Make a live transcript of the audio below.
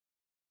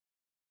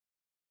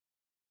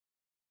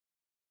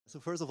So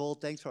first of all,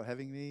 thanks for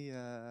having me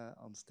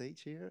on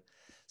stage here.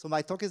 So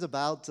my talk is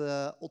about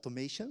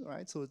automation,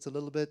 right? So it's a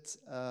little bit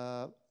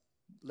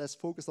less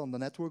focused on the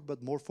network,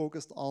 but more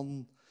focused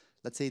on,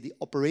 let's say, the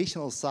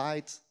operational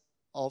side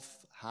of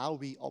how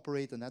we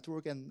operate the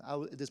network. And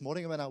this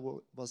morning when I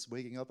was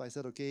waking up, I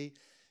said, okay,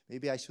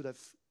 maybe I should have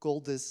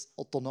called this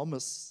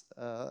autonomous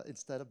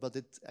instead of, but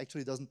it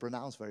actually doesn't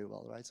pronounce very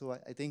well, right? So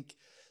I think,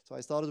 so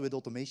I started with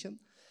automation.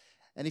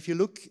 And if you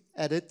look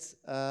at it,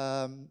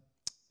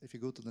 if you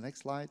go to the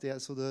next slide, yeah,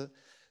 so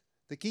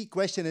the key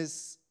question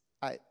is,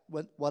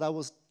 what I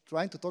was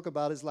trying to talk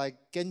about is like,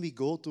 can we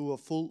go to a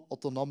full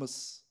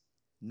autonomous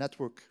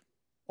network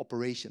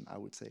operation, I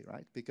would say,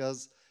 right?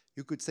 Because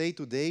you could say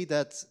today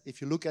that if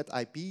you look at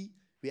IP,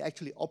 we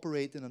actually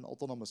operate in an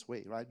autonomous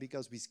way, right?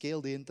 Because we scale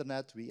the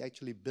internet, we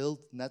actually build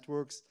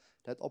networks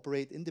that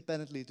operate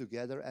independently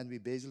together, and we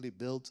basically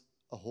build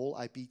a whole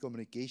IP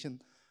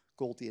communication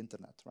called the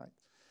internet, right?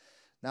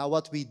 Now,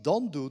 what we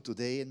don't do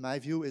today, in my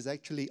view, is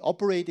actually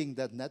operating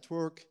that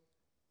network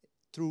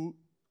through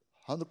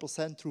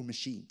 100% through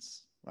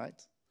machines, right?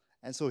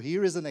 And so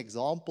here is an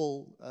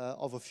example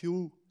of a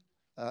few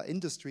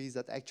industries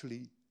that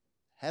actually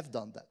have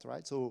done that,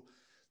 right? So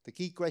the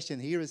key question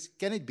here is,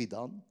 can it be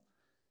done?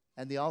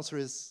 And the answer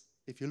is,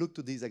 if you look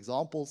to these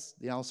examples,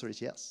 the answer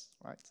is yes,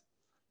 right?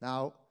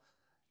 Now,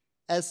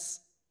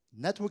 as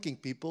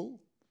networking people,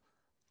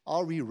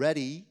 are we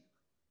ready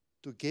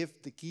to give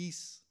the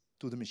keys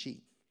to the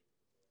machine?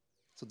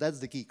 So that's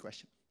the key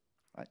question,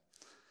 right?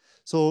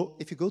 So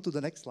if you go to the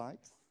next slide.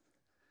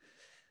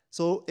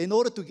 So in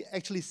order to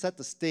actually set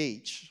the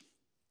stage,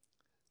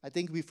 I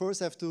think we first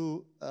have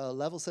to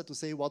level set to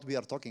say what we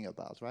are talking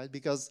about, right?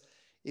 Because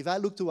if I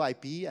look to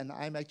IP, and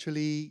I'm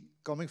actually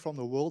coming from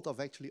the world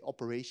of actually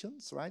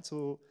operations, right?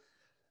 So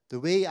the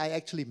way I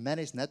actually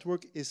manage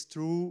network is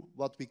through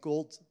what we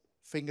called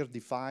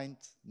finger-defined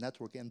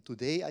network. And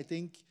today, I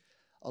think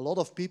a lot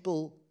of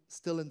people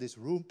still in this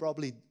room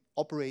probably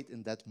operate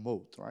in that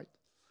mode, right?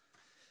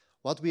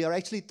 What we are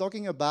actually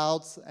talking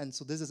about, and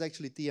so this is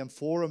actually TM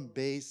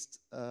Forum-based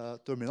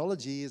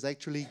terminology, is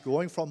actually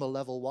going from a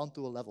level 1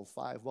 to a level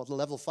 5. What a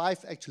level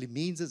 5 actually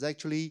means is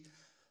actually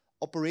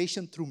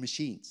operation through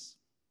machines,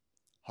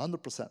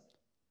 100%,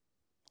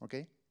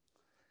 okay?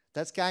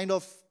 That's kind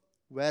of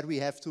where we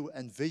have to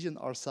envision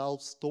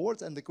ourselves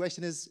towards, and the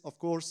question is, of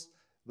course,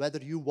 whether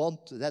you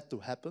want that to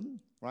happen,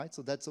 right?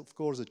 So that's, of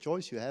course, a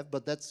choice you have,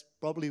 but that's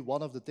probably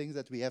one of the things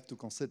that we have to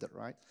consider,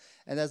 right?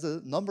 And there's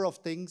a number of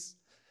things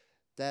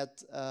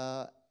that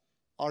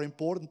are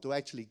important to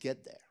actually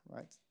get there,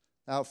 right?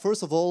 Now,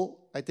 first of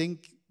all, I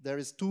think there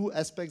is two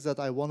aspects that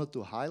I wanted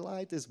to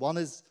highlight. One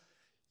is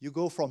you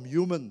go from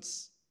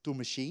humans to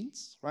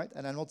machines, right?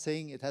 And I'm not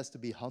saying it has to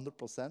be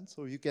 100%.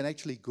 So you can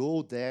actually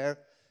go there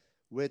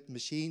with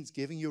machines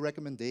giving you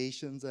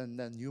recommendations and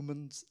then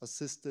humans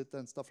assisted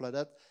and stuff like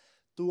that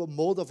to a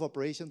mode of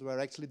operation where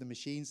actually the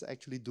machines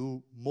actually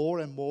do more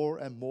and more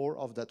and more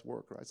of that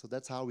work, right? So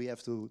that's how we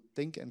have to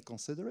think and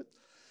consider it.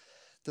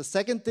 The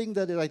second thing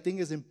that I think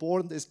is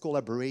important is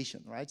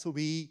collaboration, right? So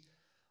we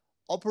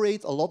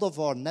operate a lot of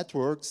our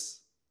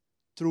networks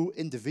through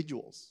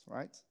individuals,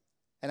 right?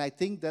 And I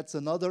think that's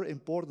another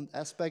important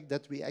aspect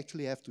that we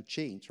actually have to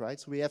change, right?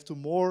 So we have to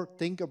more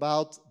think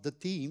about the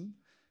team,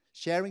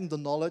 sharing the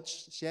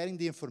knowledge, sharing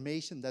the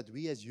information that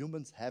we as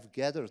humans have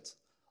gathered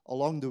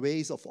along the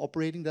ways of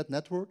operating that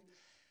network,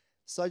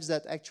 such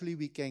that actually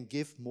we can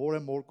give more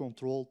and more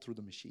control through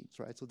the machines,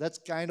 right? So that's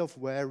kind of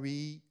where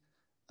we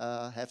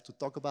have to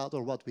talk about,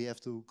 or what we have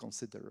to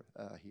consider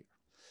here.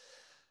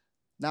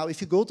 Now,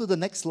 if you go to the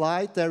next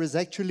slide, there is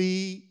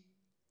actually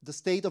the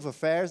state of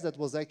affairs that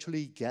was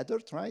actually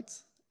gathered, right?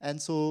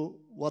 And so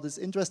what is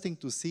interesting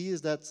to see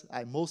is that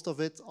most of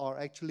it are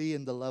actually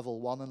in the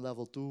level 1 and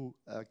level 2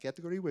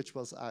 category, which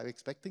was I'm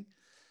expecting.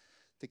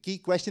 The key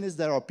question is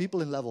there are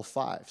people in level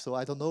 5. So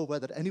I don't know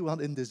whether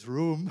anyone in this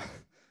room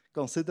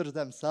considers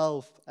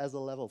themselves as a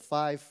level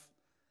 5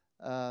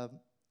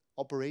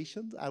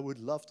 operation. I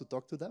would love to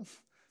talk to them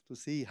to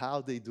see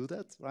how they do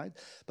that, right?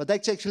 But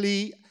that's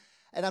actually,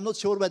 and I'm not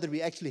sure whether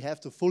we actually have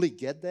to fully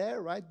get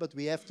there, right? But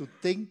we have to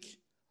think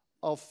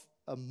of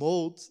a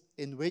mode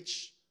in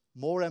which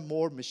more and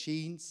more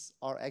machines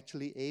are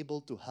actually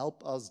able to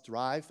help us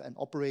drive and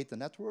operate the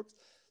networks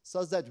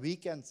such that we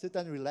can sit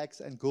and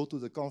relax and go to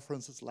the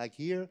conferences like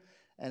here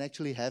and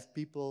actually have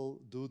people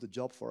do the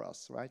job for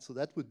us, right? So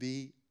that would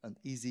be an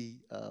easy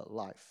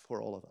life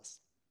for all of us.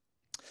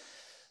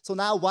 So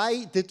now,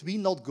 why did we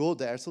not go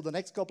there? So the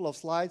next couple of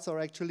slides are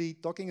actually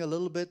talking a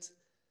little bit,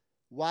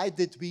 why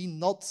did we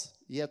not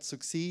yet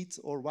succeed,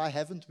 or why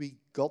haven't we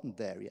gotten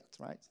there yet,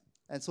 right?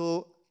 And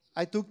so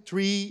I took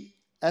 3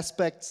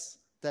 aspects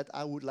that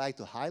I would like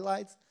to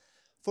highlight.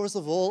 First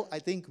of all, I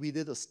think we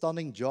did a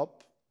stunning job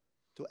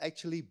to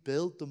actually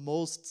build the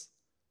most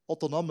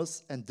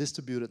autonomous and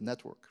distributed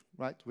network,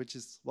 right? Which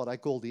is what I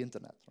call the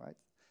internet, right?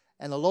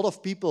 And a lot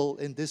of people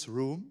in this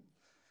room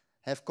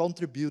have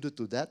contributed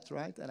to that,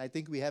 right? And I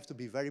think we have to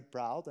be very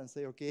proud and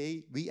say,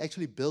 okay, we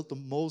actually built the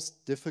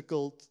most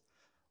difficult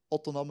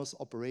autonomous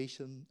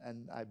operation,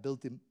 and I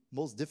built the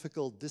most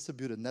difficult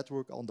distributed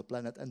network on the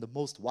planet and the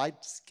most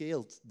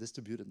wide-scaled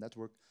distributed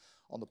network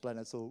on the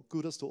planet. So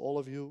kudos to all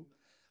of you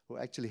who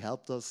actually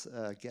helped us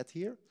get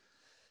here.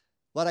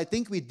 What I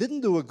think we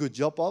didn't do a good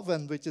job of,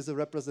 and which is a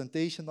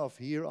representation of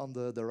here on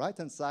the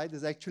right-hand side,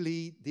 is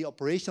actually the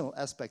operational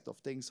aspect of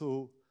things.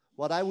 So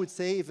what I would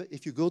say,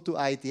 if you go to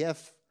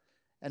IETF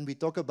and we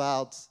talk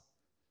about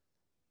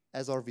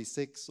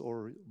SRv6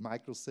 or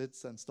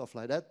microsits and stuff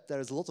like that,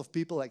 there's lots of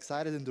people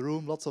excited in the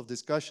room, lots of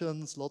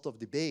discussions, lots of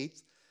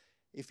debate.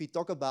 If we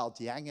talk about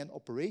Yang and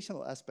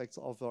operational aspects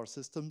of our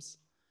systems,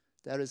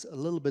 there is a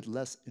little bit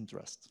less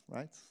interest,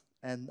 right?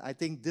 And I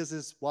think this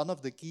is one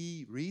of the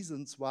key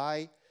reasons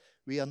why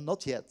we are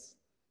not yet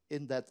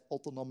in that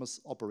autonomous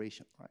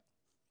operation, right?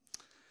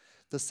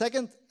 The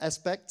second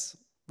aspect,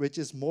 which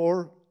is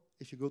more,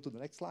 if you go to the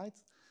next slide,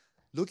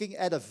 looking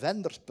at a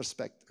vendor's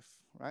perspective,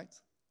 right?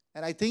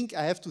 And I think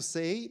I have to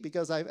say,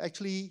 because I've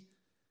actually,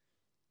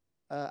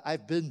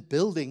 I've been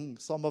building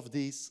some of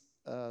these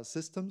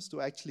systems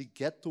to actually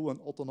get to an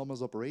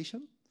autonomous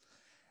operation.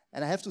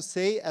 And I have to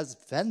say, as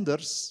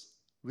vendors,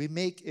 we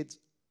make it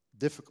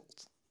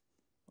difficult,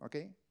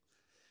 okay?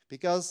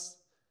 Because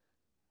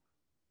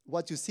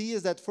what you see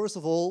is that, first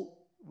of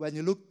all, when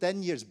you look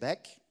 10 years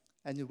back,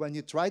 and when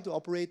you try to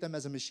operate them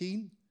as a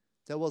machine,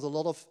 there was a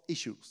lot of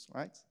issues,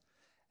 right?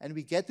 And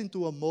we get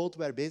into a mode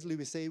where basically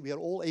we say we are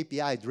all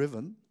API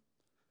driven.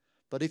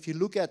 But if you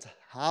look at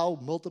how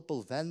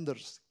multiple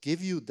vendors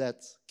give you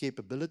that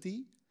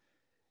capability,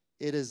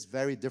 it is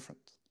very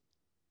different.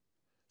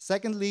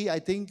 Secondly, I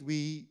think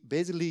we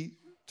basically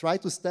try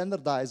to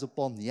standardize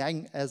upon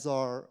Yang as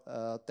our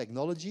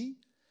technology.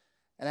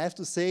 And I have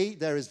to say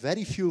there is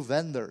very few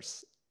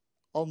vendors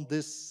on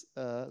this,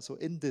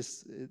 in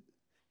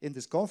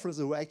this conference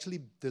who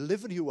actually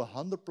deliver you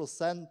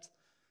 100%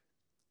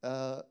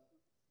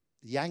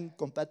 Yang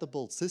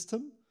compatible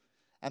system.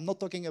 I'm not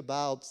talking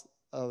about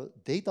a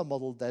data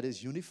model that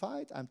is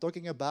unified. I'm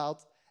talking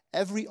about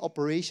every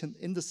operation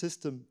in the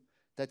system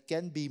that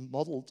can be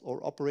modeled or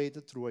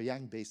operated through a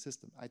Yang-based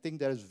system. I think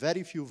there's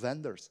very few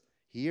vendors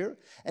here.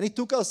 And it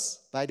took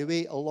us, by the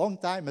way, a long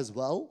time as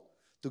well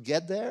to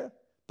get there,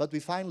 but we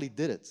finally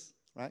did it,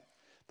 right?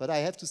 But I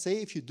have to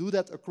say, if you do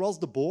that across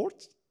the board,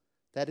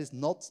 that is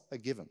not a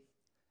given.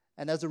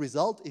 And as a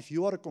result, if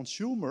you are a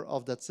consumer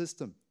of that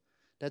system,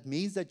 that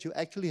means that you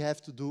actually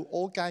have to do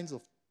all kinds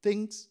of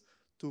things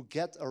to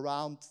get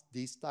around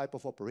these type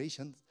of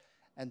operations.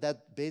 And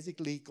that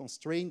basically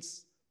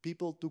constrains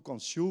people to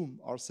consume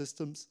our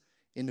systems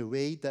in a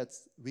way that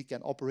we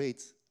can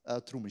operate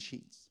through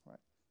machines, right?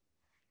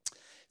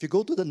 If you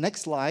go to the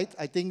next slide,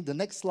 I think the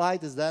next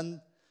slide is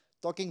then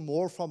talking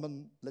more from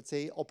an, let's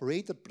say,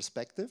 operator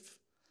perspective.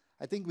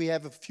 I think we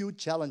have a few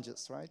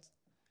challenges, right?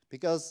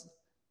 Because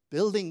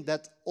building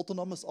that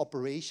autonomous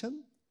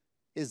operation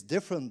is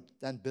different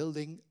than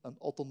building an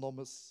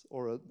autonomous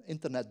or an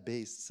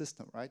internet-based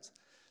system, right?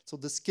 So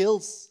the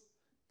skills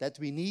that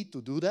we need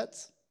to do that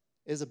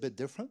is a bit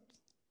different.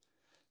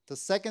 The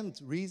second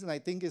reason, I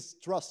think, is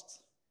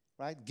trust,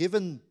 right?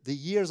 Given the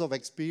years of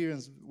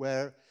experience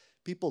where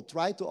people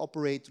try to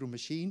operate through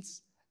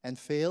machines and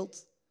failed,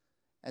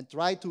 and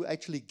try to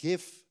actually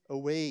give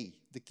away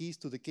the keys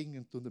to the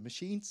kingdom to the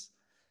machines,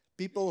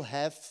 people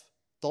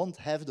don't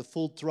have the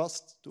full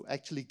trust to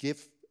actually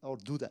give or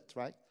do that,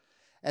 right?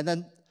 And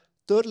then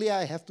thirdly,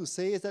 I have to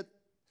say is that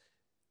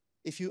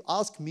if you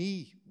ask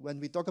me, when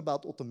we talk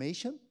about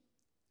automation,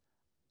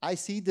 I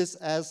see this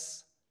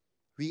as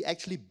we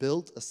actually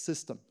build a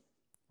system,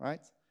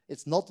 right?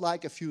 It's not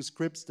like a few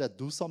scripts that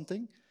do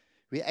something.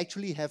 We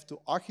actually have to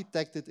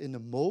architect it in a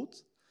mode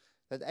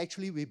that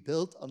actually we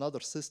build another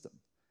system.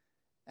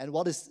 And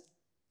what is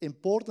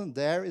important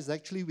there is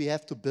actually we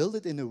have to build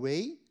it in a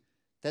way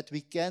that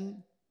we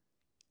can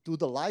do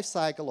the life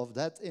cycle of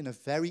that in a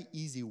very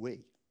easy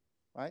way,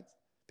 right?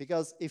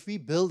 Because if we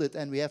build it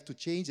and we have to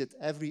change it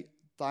every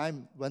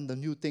time when the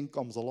new thing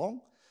comes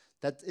along,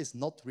 that is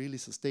not really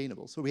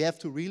sustainable. So we have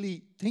to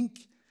really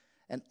think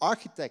and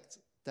architect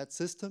that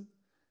system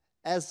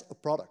as a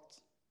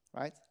product,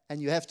 right?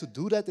 And you have to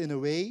do that in a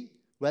way,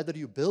 whether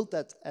you build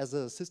that as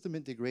a system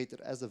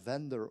integrator, as a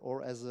vendor,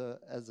 or as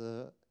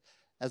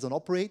an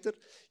operator,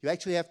 you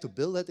actually have to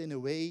build that in a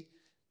way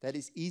that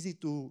is easy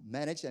to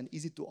manage and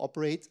easy to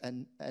operate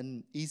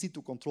and easy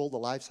to control the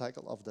life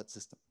cycle of that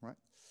system, right?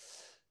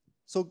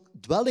 So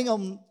dwelling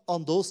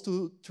on those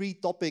three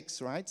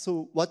topics, right?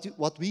 So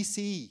what we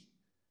see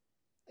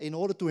in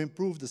order to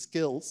improve the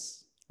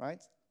skills,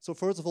 right? So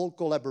first of all,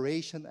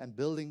 collaboration and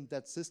building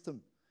that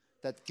system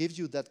that gives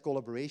you that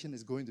collaboration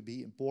is going to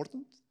be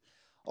important.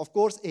 Of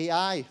course,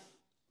 AI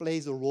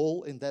plays a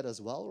role in that as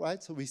well,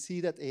 right? So we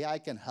see that AI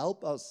can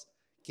help us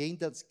gain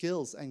that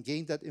skills and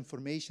gain that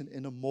information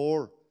in a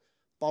more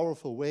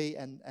powerful way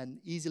and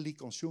easily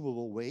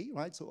consumable way,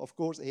 right? So of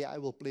course, AI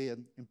will play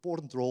an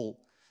important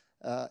role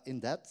in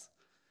that.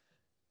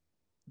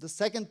 The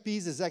second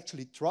piece is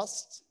actually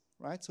trust,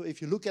 right? So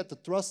if you look at the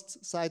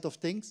trust side of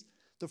things,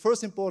 the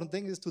first important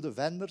thing is to the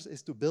vendors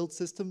is to build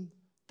systems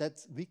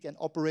that we can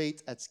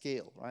operate at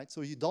scale, right?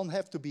 So you don't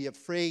have to be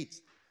afraid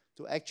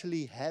to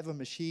actually have a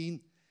machine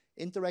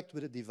interact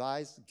with a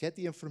device, get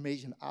the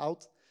information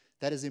out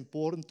that is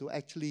important to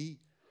actually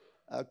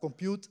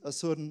compute a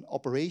certain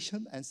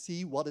operation and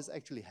see what is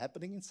actually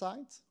happening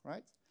inside,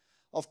 right?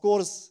 Of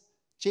course,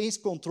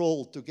 change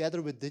control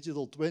together with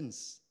digital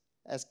twins,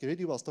 as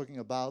Kiriti was talking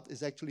about,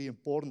 is actually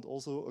important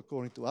also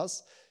according to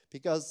us,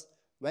 because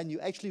when you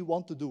actually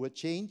want to do a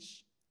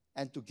change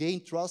and to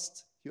gain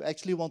trust, you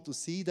actually want to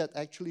see that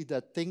actually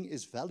that thing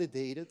is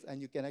validated,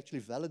 and you can actually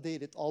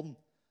validate it on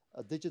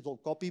a digital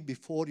copy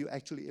before you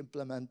actually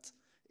implement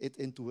it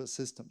into a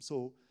system.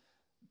 So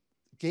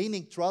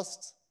gaining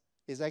trust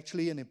is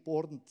actually an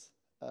important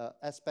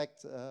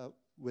aspect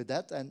with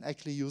that, and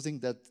actually using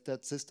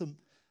that system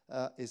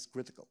is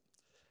critical.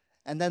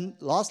 And then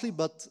lastly,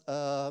 but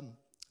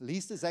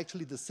least, is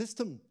actually the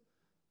system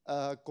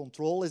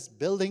control, is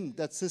building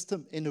that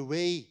system in a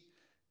way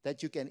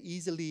that you can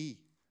easily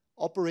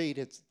operate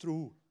it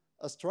through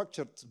a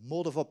structured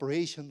mode of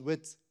operation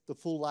with the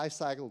full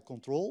lifecycle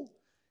control,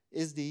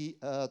 is the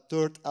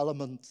third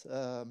element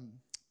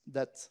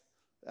that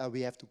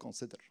we have to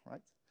consider,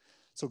 right?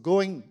 So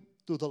going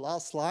to the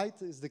last slide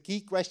is the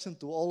key question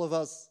to all of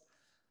us.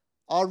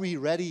 Are we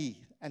ready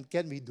and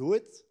can we do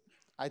it?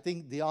 I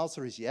think the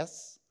answer is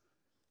yes,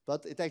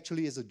 but it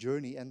actually is a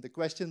journey. And the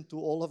question to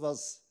all of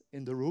us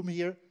in the room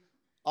here,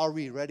 are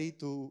we ready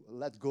to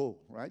let go,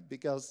 right?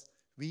 Because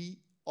we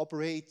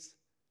operate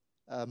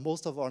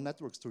most of our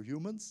networks through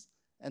humans,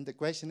 and the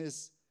question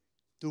is,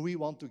 do we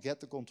want to get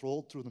the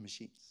control through the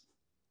machines?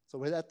 So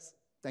with that,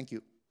 thank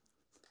you.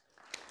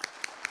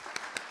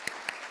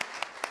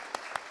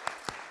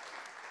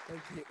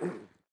 Thank you.